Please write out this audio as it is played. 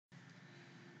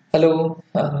Hello,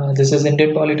 this is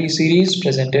Indian Polity series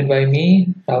presented by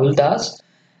me, Rahul Das,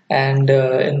 and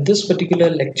in this particular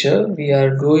lecture, we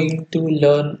are going to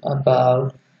learn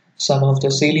about some of the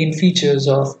salient features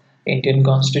of Indian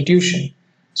Constitution.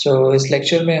 So इस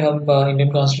lecture में हम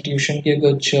Indian Constitution के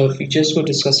कुछ features को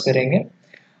discuss करेंगे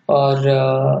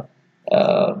और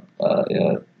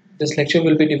this lecture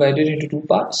will be divided into two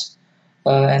parts,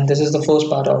 and this is the first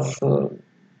part of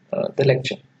the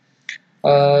lecture.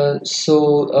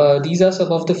 These are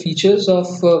some of the features of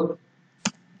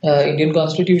Indian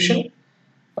Constitution.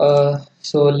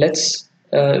 So let's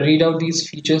read out these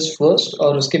features first,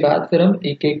 और उसके बाद फिर हम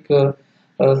एक-एक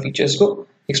features को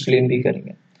explain भी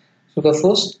करेंगे. So the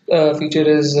first feature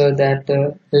is that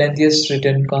lengthiest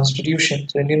written constitution.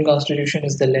 So Indian Constitution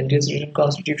is the lengthiest written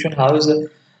constitution. How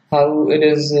it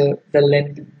is the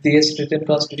lengthiest written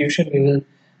constitution? We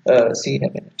will see in a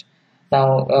minute.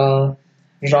 Now.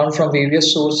 Drawn from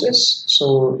various sources.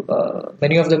 So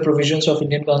many of the provisions of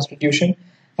Indian Constitution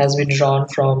has been drawn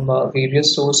from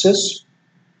various sources.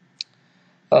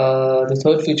 The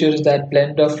third feature is that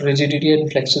blend of rigidity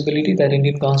and flexibility, that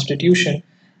Indian Constitution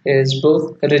is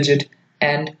both rigid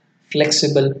and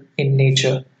flexible in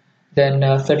nature. Then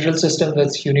federal system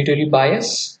with unitary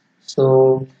bias.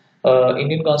 So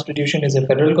Indian Constitution is a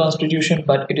federal constitution,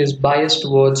 but it is biased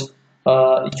towards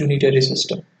unitary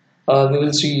system. We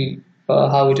will see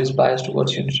how it is biased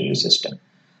towards unitary system.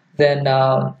 Then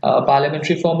a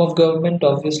parliamentary form of government,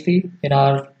 obviously in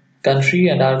our country,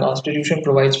 and our constitution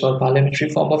provides for parliamentary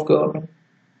form of government.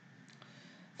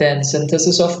 Then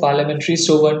synthesis of parliamentary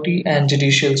sovereignty and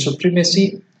judicial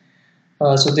supremacy.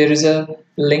 So there is a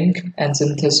link and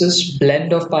synthesis,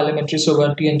 blend of parliamentary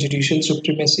sovereignty and judicial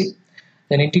supremacy.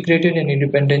 Then integrated and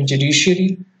independent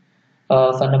judiciary,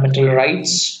 fundamental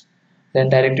rights, then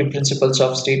directive principles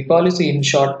of state policy, in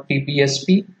short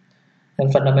DPSP, and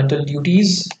fundamental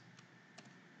duties,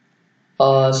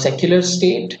 secular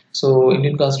state. So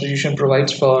Indian Constitution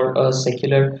provides for a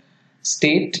secular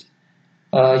state,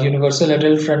 universal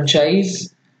adult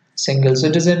franchise, single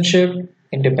citizenship,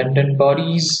 independent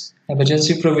bodies,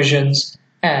 emergency provisions,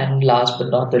 and last but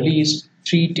not the least,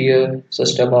 three-tier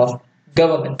system of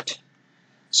government.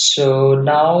 So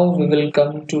now we will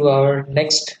come to our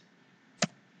next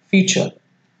feature.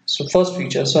 So the first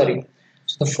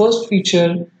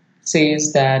feature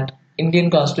says that Indian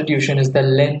Constitution is the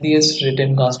lengthiest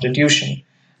written constitution.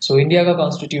 So India का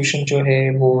constitution जो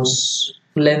है वो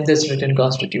lengthiest written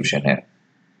constitution है.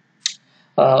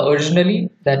 Originally,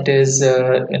 that is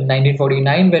in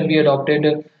 1949 when we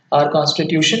adopted our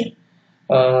constitution.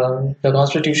 The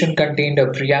constitution contained a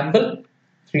preamble,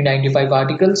 395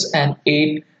 articles and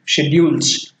 8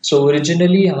 schedules. So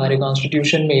originally हमारे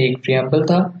constitution में एक preamble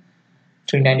था,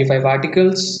 395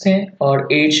 articles थे और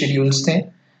 8 schedules थे.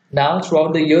 Now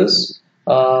throughout the years,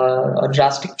 a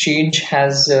drastic change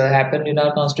has happened in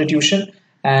our constitution,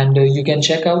 and you can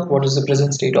check out what is the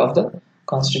present state of the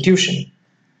constitution,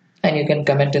 and you can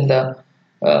comment in the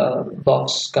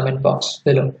comment box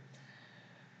below.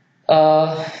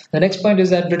 The next point is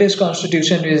that British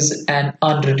Constitution is an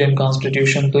unwritten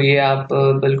constitution. तो ये आप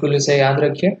बिल्कुल इसे याद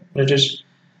रखिए.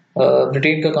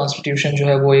 Britain का constitution जो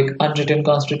है वो एक अनरिटन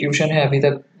कॉन्स्टिट्यूशन है. अभी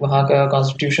तक वहाँ का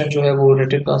कॉन्स्टिट्यूशन जो है वो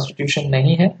रिटन कॉन्स्टिट्यूशन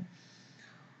नहीं है.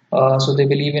 So they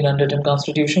believe in unwritten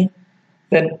constitution.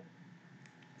 Then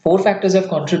 4 factors have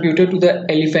contributed to the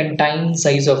elephantine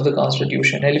size of the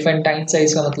constitution. Elephantine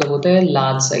size का मतलब होता है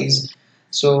large size.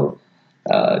 So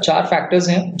 4 factors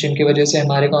हैं जिनकी वजह से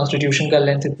हमारे कॉन्स्टिट्यूशन का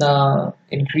लेंथ इतना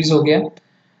इंक्रीज हो गया.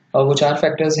 वो 4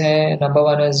 factors हैं. Number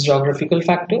 1 is geographical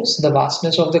factors, the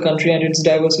vastness of the country and its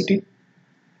diversity.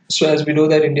 So as we know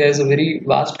that India is a very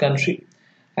vast country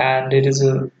and it is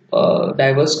a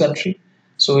diverse country.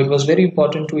 So it was very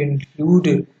important to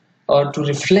include or to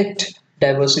reflect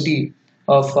diversity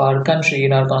of our country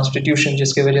in our constitution,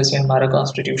 जिसकी वजह से हमारा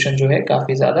constitution जो है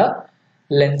काफी ज़्यादा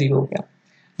lengthy हो गया.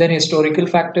 Then historical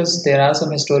factors, there are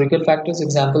some historical factors.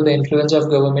 Example, the influence of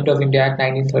Government of India Act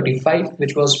 1935,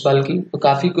 which was bulky. तो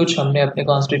काफी कुछ हमने अपने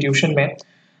constitution में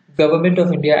Government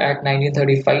of India Act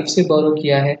 1935 से borrow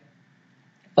किया है,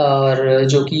 और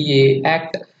जो कि ये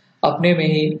act अपने में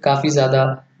ही काफी ज़्यादा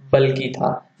bulky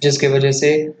था, जिसके वजह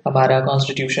से हमारा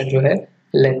constitution जो है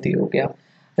lengthy हो गया.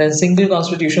 Then single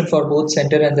constitution for both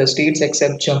center and the states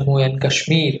except Jammu and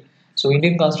Kashmir. So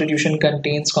Indian Constitution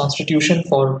contains constitution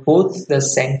for both the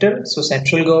center, so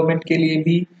central government के लिए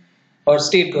भी और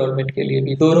state government के लिए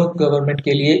भी, दोनों government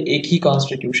के लिए एक ही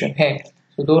constitution है.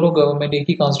 So दोनों government एक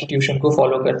ही constitution को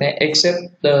follow करते हैं except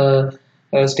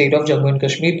the state of Jammu and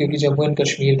Kashmir, क्योंकि Jammu and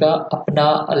Kashmir का अपना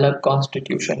अलग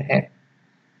constitution है.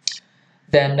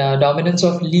 Then dominance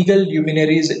of legal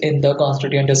luminaries in the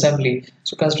Constituent Assembly.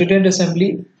 So Constituent Assembly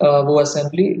वो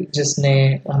assembly जिसने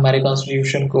हमारे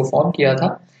constitution को form किया था,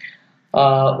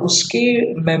 उसके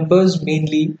members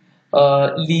mainly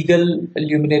legal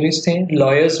luminaries थे,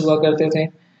 lawyers हुआ करते थे.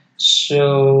 So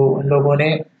उन लोगों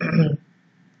ने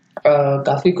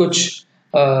काफ़ी कुछ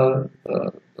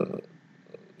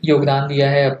योगदान दिया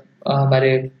है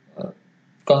हमारे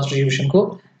कॉन्स्टिट्यूशन को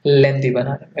लेंथी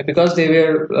बनाने में, बिकॉज दे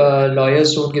वेयर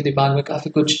लॉयर्स, तो उनके दिमाग में काफ़ी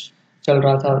कुछ चल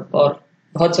रहा था और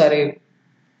बहुत सारे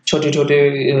छोटे छोटे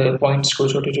पॉइंट्स को,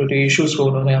 छोटे छोटे इश्यूज को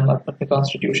उन्होंने हम अपने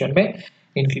कॉन्स्टिट्यूशन में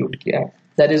इंक्लूड किया है.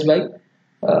 That is why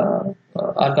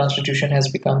our constitution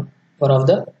has become one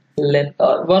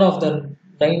of the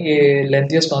नहीं, ये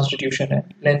लेंथियस्ट कॉन्स्टिट्यूशन है,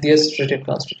 lengthiest written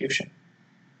constitution.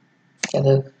 And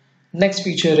the next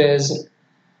feature is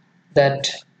that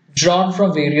drawn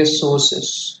from various sources.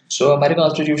 So हमारे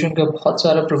कॉन्स्टिट्यूशन का बहुत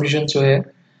सारा प्रोविजन जो है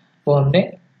वो हमने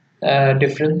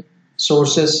different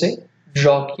sources से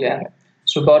draw किया है.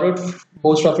 So borrowed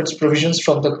most of its provisions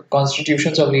from the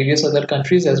constitutions of various other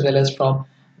countries as well as from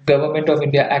Government of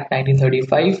India Act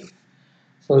 1935.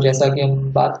 So जैसा कि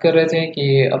हम बात कर रहे थे कि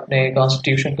अपने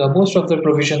कॉन्स्टिट्यूशन का most of the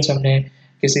provisions हमने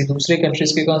किसी दूसरे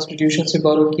कंट्रीज के कॉन्स्टिट्यूशन से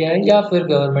बोरो किया है या फिर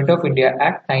गवर्नमेंट ऑफ इंडिया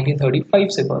एक्ट 1935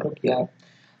 से बोरो किया है.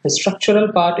 The structural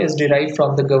part is derived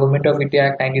from the Government of India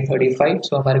Act 1935.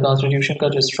 So हमारे कॉन्स्टिट्यूशन का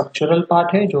जो structural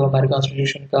part है, जो हमारे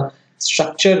कॉन्स्टिट्यूशन का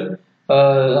structure,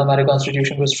 हमारे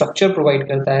कॉन्स्टिट्यूशन को structure provide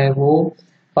करता है, वो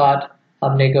part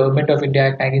हमने Government of India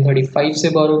Act 1935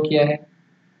 से borrow किया है.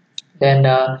 Then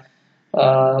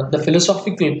the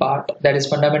philosophical part, that is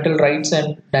fundamental rights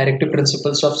and directive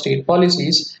principles of state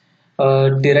policies,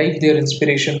 derive their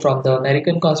inspiration from the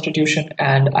American Constitution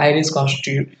and Irish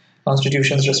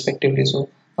constitutions respectively. So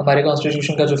हमारे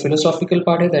constitution का जो philosophical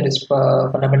part है, that is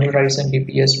fundamental rights and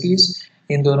DPSPs,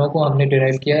 इन दोनों को हमने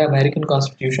derive किया है American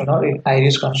constitution और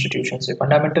आयरिश कॉन्स्टिट्यूशन से.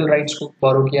 फंडामेंटल राइट्स को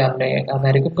बोरो किया हमने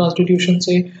अमेरिकन कॉन्स्टिट्यूशन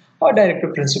से और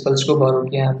डायरेक्टिव प्रिंसिपल्स को बोरो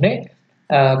किया हमने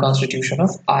कॉन्स्टिट्यूशन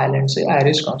ऑफ आयरलैंड से,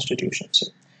 आयरिश कॉन्स्टिट्यूशन से.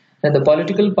 Then the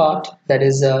political part, that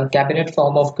is cabinet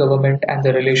form of government and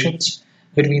the relations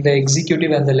between the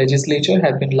executive and the legislature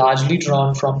have been largely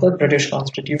drawn from the British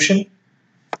Constitution.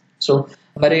 So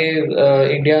हमारे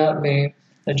India में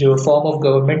जो form of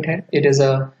government है, it is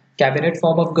a cabinet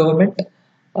form of government,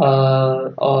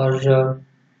 और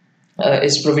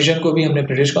इस provision को भी हमने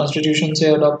British constitution से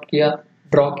अडॉप्ट किया,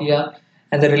 ड्रॉ किया.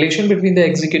 And the relation between the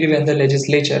executive and the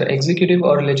legislature, executive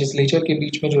और लेजिस्लेचर के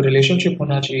बीच में जो रिलेशनशिप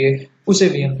होना चाहिए उसे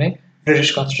भी हमने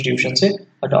ब्रिटिश कॉन्स्टिट्यूशन से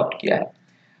अडॉप्ट किया है.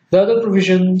 The other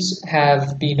provisions have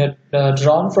been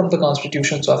drawn from the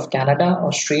constitutions of Canada,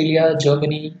 Australia,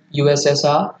 Germany,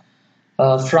 USSR,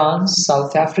 France,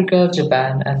 south Africa,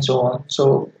 Japan and so on. सो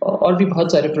और भी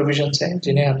बहुत सारे प्रोविजंस हैं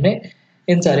जिन्हें हमने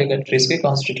इन सारे कंट्रीज के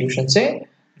कॉन्स्टिट्यूशन से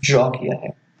ड्रॉ किया है.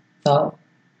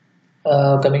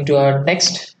 Now coming to our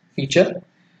next feature,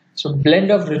 so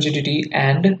blend of rigidity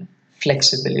and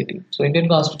flexibility. So Indian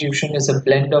constitution is a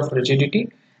blend of rigidity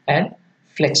and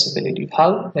flexibility.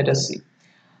 How? Let us C.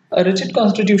 A rigid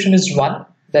constitution is one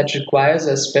that requires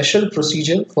a special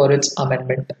procedure for its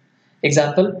amendment.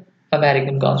 Example,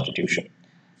 American constitution.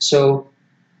 सो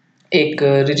एक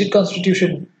rigid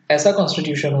constitution ऐसा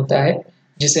constitution होता है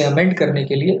जिसे amend करने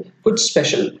के लिए कुछ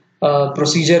special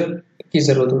procedure की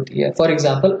ज़रूरत होती है. For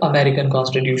example American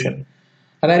constitution,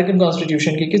 American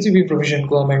constitution की किसी भी प्रोविजन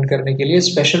को अमेंड करने के लिए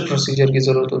स्पेशल प्रोसीजर की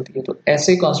ज़रूरत होती है. तो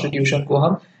ऐसे कॉन्स्टिट्यूशन को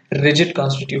हम रिजिड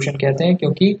कॉन्स्टिट्यूशन कहते हैं,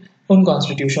 क्योंकि उन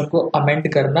कॉन्स्टिट्यूशन को अमेंड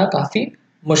करना काफ़ी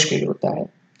मुश्किल होता है.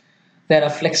 Then a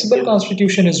flexible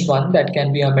constitution is one that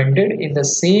can be amended in the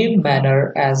same manner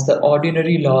as the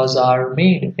ordinary laws are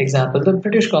made. Example, the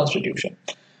British Constitution.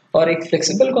 और एक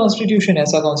flexible constitution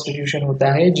ऐसा constitution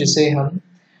होता है जिसे हम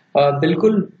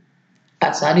बिल्कुल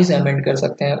आसानी से अमेंड कर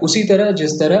सकते हैं, उसी तरह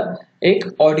जिस तरह एक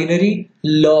ordinary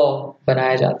law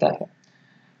बनाया जाता है,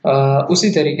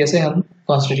 उसी तरीके से हम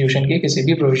constitution के किसी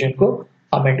भी provision को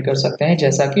अमेंड कर सकते हैं,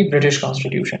 जैसा कि British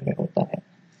Constitution में होता है.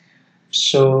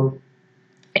 So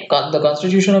the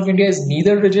Constitution of India is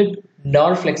neither rigid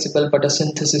nor flexible but a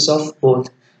synthesis of both.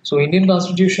 So Indian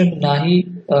Constitution ना ही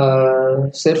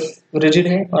सिर्फ rigid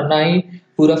है और ना ही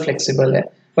पूरा flexible है,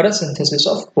 but a synthesis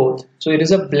of both. So it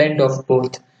is a blend of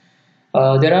both.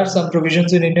 There are some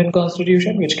provisions in Indian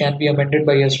Constitution which can be amended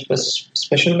by a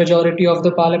special majority of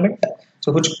the Parliament.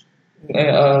 So कुछ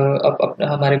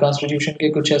हमारे Constitution के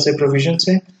कुछ ऐसे provisions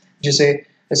हैं जिसे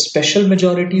special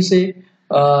majority से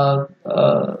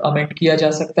amend किया जा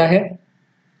सकता है,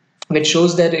 which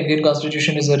shows that Indian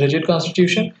Constitution is a rigid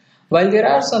constitution, while there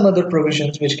are some other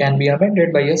provisions which can be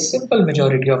amended by a simple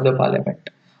majority of the Parliament.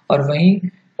 और वहीं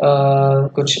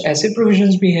कुछ ऐसे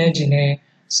provisions भी हैं जिन्हें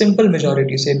सिंपल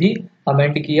मेजॉरिटी से भी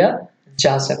अमेंड किया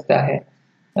जा सकता है,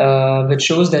 which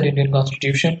shows that Indian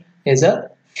Constitution is a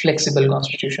flexible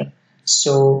constitution.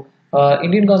 So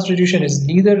Indian Constitution is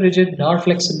neither rigid nor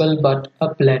flexible, but a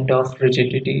blend of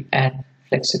rigidity and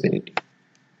flexibility.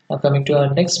 Now coming to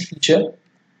our next feature,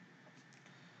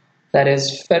 that is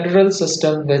federal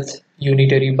system with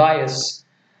unitary bias.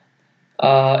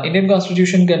 Indian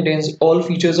Constitution contains all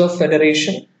features of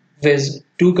federation with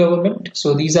two government.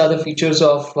 So these are the features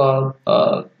of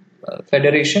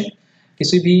federation.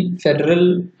 किसी भी federal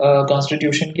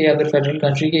constitution के या फिर federal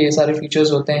country के ये सारे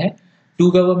features होते हैं. टू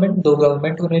गवर्नमेंट, दो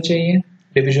गवर्नमेंट होने चाहिए.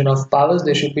 Division of powers,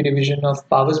 there should be division of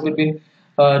powers between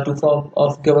two form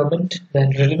of government.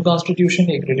 Then written constitution,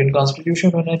 एक रिटन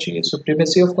कॉन्स्टिट्यूशन होना चाहिए.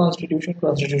 Supremacy of constitution,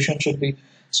 constitution should be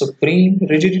supreme.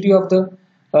 Rigidity of the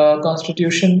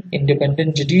constitution,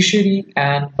 independent judiciary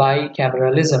and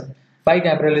bicameralism.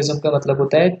 Bicameralism का मतलब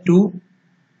होता है to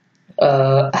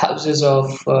houses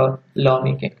of law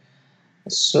making.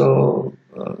 So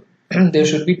there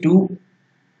should be two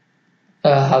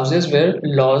houses where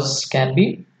laws can be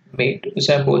made.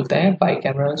 उसे हम बोलते हैं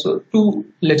bicameral. So two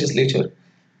legislature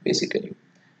basically,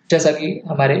 जैसा कि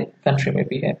हमारे country में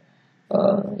भी है,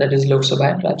 that is Lok Sabha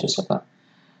and Rajya Sabha.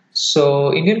 So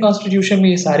Indian Constitution में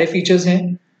ये सारे features हैं,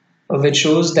 which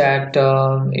shows that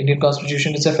Indian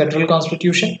Constitution is a federal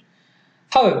constitution.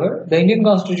 However, the Indian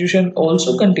Constitution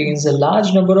also contains a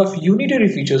large number of unitary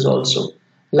features also,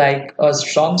 like a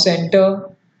strong center,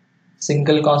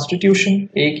 single constitution,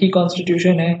 एक ही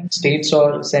constitution है states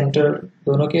और center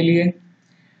दोनों के लिए.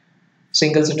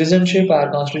 Single citizenship, our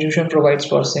constitution provides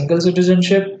for single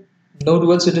citizenship. No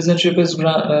dual citizenship is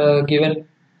given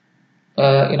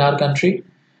in our country,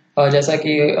 जैसा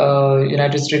कि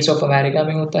United States of America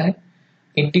में होता है.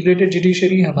 Integrated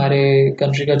judiciary, हमारे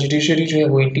country का judiciary जो है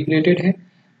वो integrated है.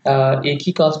 एक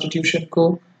ही constitution को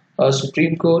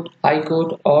सुप्रीम कोर्ट, हाई कोर्ट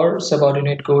और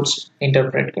सबऑर्डिनेट कोर्ट्स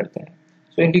इंटरप्रेट करते हैं.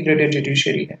 सो इंटीग्रेटेड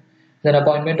जुडिशरी है. Then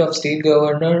appointment of state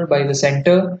governor by the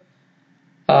centre.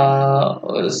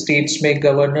 States में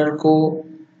गवर्नर को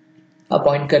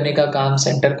अपॉइंट करने का काम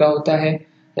सेंटर का होता है.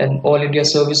 Then all India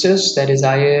services, that is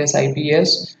IAS,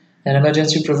 IPS, and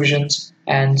emergency provisions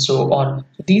and so on.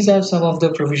 So these are some of the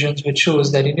provisions which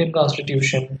shows that Indian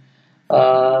Constitution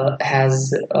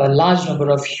has a large number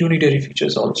of unitary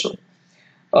features also.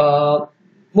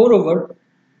 Moreover,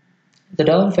 the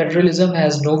term federalism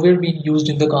has nowhere been used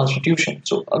in the constitution.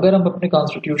 So अगर हम अपने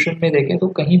constitution में देखें तो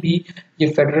कहीं भी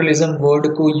ये federalism word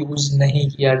को use नहीं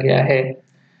किया गया है.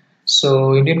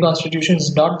 So Indian Constitution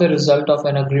is not the result of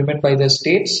an agreement by the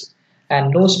states,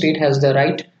 and no state has the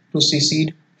right to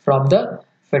secede from the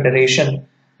federation.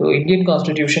 So Indian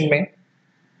Constitution में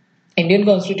Indian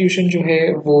Constitution जो है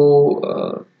वो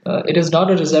it is not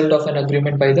a result of an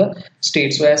agreement by the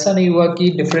states. So ऐसा नहीं हुआ कि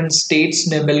different states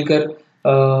ने मिलकर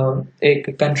एक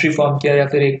country form किया या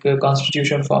फिर एक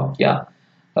constitution form किया.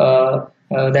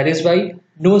 That is why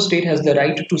no state has the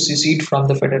right to secede from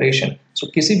the federation.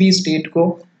 So किसी भी state को,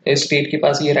 इस state के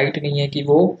पास ये right नहीं है कि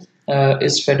वो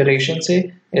इस federation से,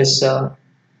 इस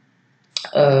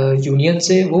union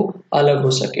से वो अलग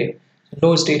हो सके.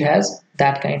 No state has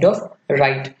that kind of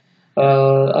right.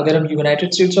 अगर हम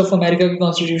यूनाइटेड स्टेट्स ऑफ अमेरिका की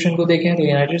कॉन्स्टिट्यूशन को देखें तो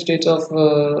यूनाइटेड स्टेट्स ऑफ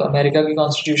अमेरिका की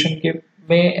कॉन्स्टिट्यूशन के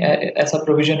में ऐसा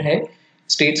प्रोविजन है,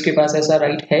 स्टेट्स के पास ऐसा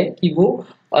राइट है कि वो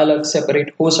अलग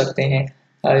सेपरेट हो सकते हैं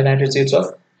यूनाइटेड स्टेट्स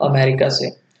ऑफ अमेरिका से.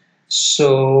 So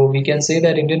we can say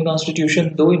that Indian constitution,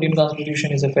 दो Indian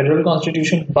constitution is a federal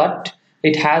constitution, but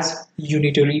it has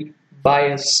unitary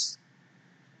bias.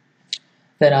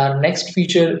 Then our next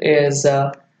feature is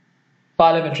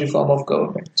parliamentary form of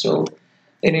government. So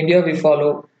in India, we follow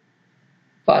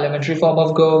parliamentary form of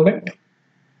government.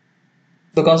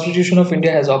 The Constitution of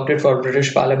India has opted for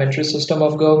British parliamentary system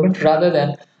of government rather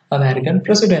than American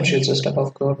presidential system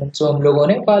of government. So हम लोगों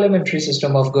ने parliamentary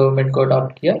system of government को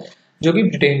adopt किया, जो कि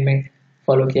Britain में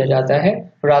follow किया जाता है,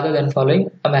 rather than following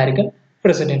American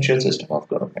presidential system of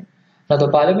government. Now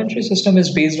the parliamentary system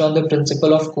is based on the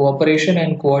principle of cooperation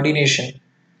and coordination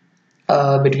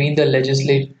between the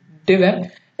legislative and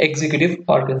executive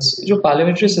organs. जो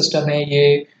parliamentary system है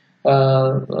ये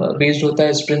based होता है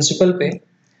इस principal पे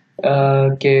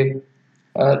कि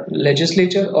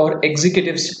legislature और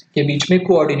executives के बीच में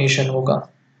कोऑर्डिनेशन होगा.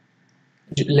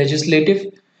 लेजिस्लेटिव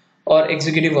और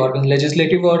एग्जीक्यूटिव ऑर्गन,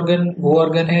 लेजिस्लेटिव ऑर्गन वो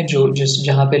ऑर्गन है जो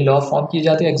जहाँ पे लॉ फॉर्म किए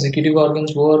जाते हैं, एग्जीक्यूटिव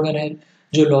ऑर्गन्स वो ऑर्गन है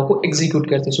जो लॉ को एग्जीक्यूट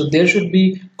करते हैं. So there should be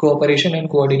cooperation and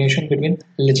coordination between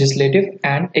legislative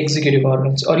and executive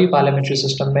organs, और ये पार्लियामेंट्री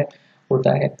सिस्टम में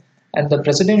होता है. And the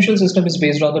presidential system is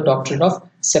based on the doctrine of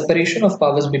separation of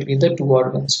powers between the two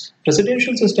organs.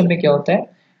 Presidential system में क्या होता है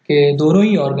के दोनों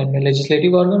ही ऑर्गन में,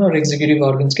 लेजिस्लेटिव ऑर्गन और एग्जीक्यूटिव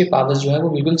ऑर्गन्स के पावर्स जो है वो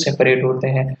बिल्कुल सेपरेट होते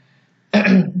हैं.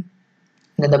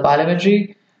 Then the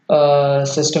parliamentary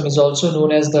system is also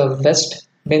known as the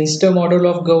Westminster model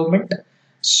of government.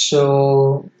 So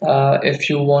if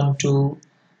you want to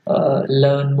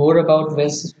learn more about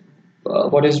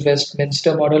what is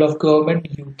Westminster model of government,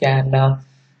 you can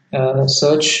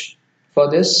search for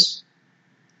this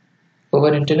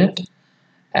over internet,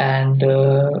 and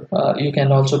you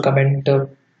can also comment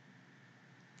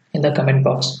in the comment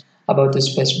box about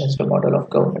this Westminster model of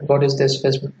government. What is this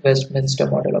Westminster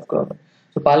model of government?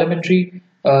 So parliamentary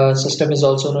system is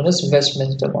also known as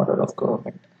Westminster model of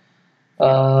government.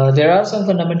 There are some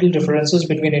fundamental differences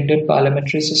between Indian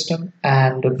parliamentary system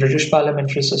and the British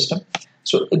parliamentary system.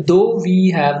 So though we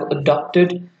have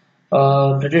adopted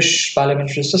British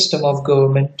parliamentary system of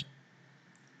government,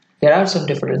 there are some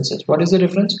differences. What is the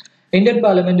difference? Indian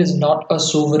Parliament is not a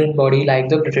sovereign body like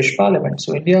the British Parliament.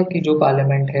 So India की जो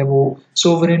Parliament है वो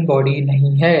sovereign body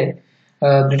नहीं है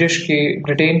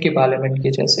Britain के Parliament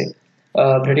के जैसे.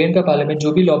 Britain का Parliament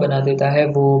जो भी law बना देता है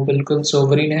वो बिल्कुल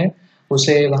sovereign है.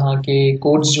 उसे वहाँ के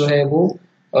courts जो है वो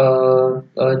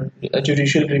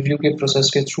judicial review के process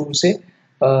के through से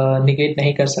negate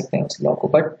नहीं कर सकते हैं उस law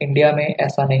को. But इंडिया में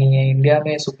ऐसा नहीं है. इंडिया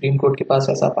में सुप्रीम कोर्ट के पास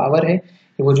ऐसा पावर है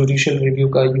कि वो जुडिशियल रिव्यू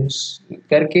का यूज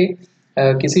करके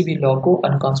किसी भी लॉ को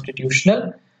अनकॉन्स्टिट्यूशनल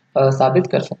साबित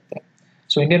कर सकते हैं.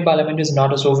 So Indian parliament is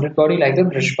not a sovereign body like the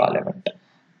British parliament.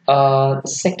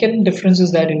 Second difference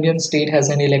is that Indian state has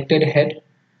an elected head,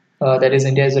 that is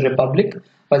India is a republic,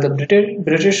 while the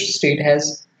British state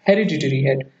has hereditary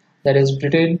head, that is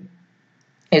Britain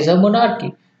is a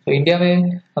monarchy. So India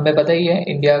में हमें पता ही है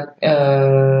India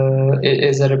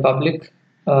is a republic,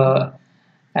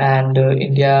 and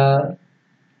India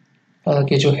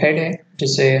के जो head है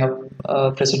जिसे हम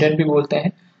president भी बोलते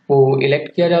हैं वो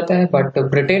इलेक्ट किया जाता है. बट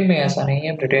ब्रिटेन में ऐसा नहीं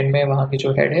है. ब्रिटेन में वहाँ की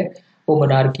जो हेड है वो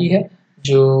मोनार्की है,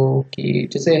 जो कि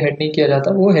जिसे हेड नहीं किया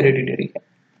जाता वो हेरिडिटरी है.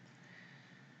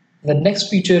 The next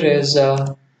feature is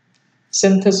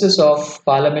synthesis of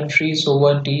parliamentary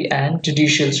sovereignty and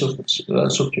judicial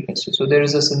supremacy. So there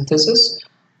is a synthesis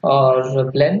or a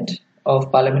blend of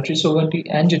parliamentary sovereignty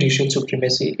and judicial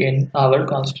supremacy in our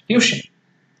constitution.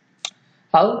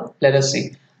 How? Let us see.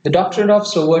 The doctrine of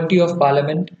sovereignty of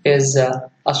parliament is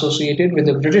associated with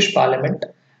the British Parliament,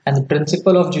 and the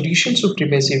principle of judicial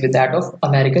supremacy with that of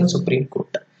American Supreme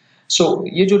Court. So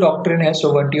ये जो doctrine है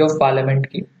sovereignty of parliament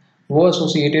की वो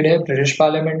associated है British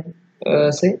Parliament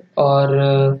से, और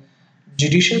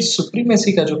judicial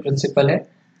supremacy का जो principle है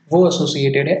वो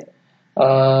associated है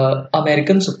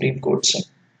American Supreme Court से.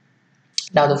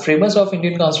 Now, the framers of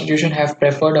Indian Constitution have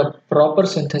preferred a proper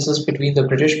synthesis between the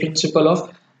British principle of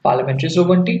parliamentary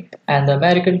sovereignty and the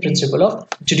American principle of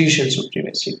judicial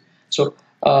supremacy. So,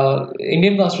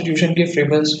 Indian Constitution के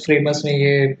framers ने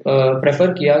ये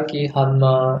prefer किया कि हम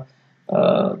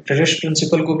British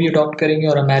principle को भी adopt करेंगे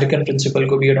और American principle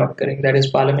को भी adopt करेंगे. That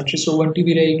is parliamentary sovereignty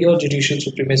भी रहेगी और judicial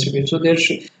supremacy भी. So there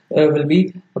will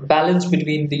be a balance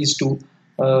between these two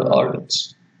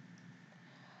organs.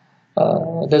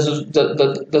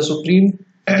 The Supreme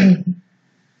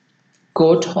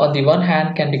Court, on the one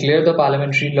hand, can declare the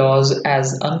parliamentary laws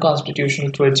as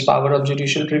unconstitutional through its power of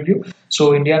judicial review.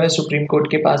 So, India में Supreme Court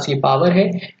के पास ये power है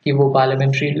कि वो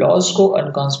parliamentary laws को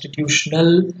unconstitutional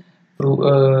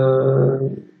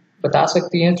बता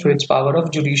सकती हैं through its power of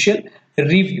judicial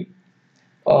review.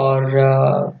 और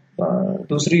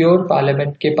दूसरी ओर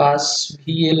पार्लियामेंट के पास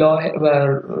भी ये लॉ है,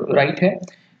 राइट है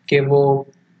कि वो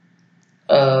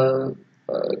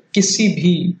किसी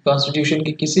भी कॉन्स्टिट्यूशन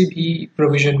के किसी भी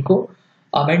प्रोविजन को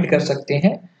अमेंड कर सकते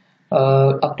हैं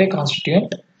अपने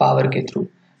कॉन्स्टिट्यूएंट पावर के थ्रू.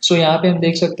 सो यहाँ पे हम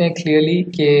देख सकते हैं क्लियरली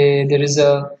कि there is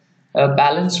a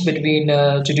balance between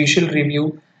judicial review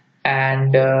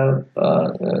and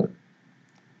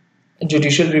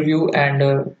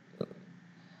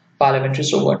parliamentary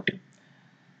sovereignty.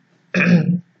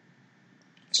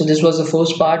 So this was the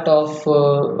first part of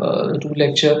the two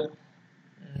lecture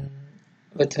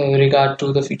with regard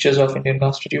to the features of Indian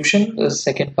Constitution. The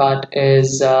second part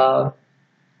is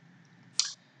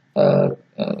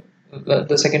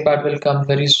the second part will come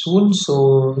very soon, so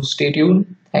stay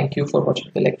tuned. Thank you for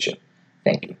watching the lecture.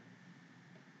 Thank you.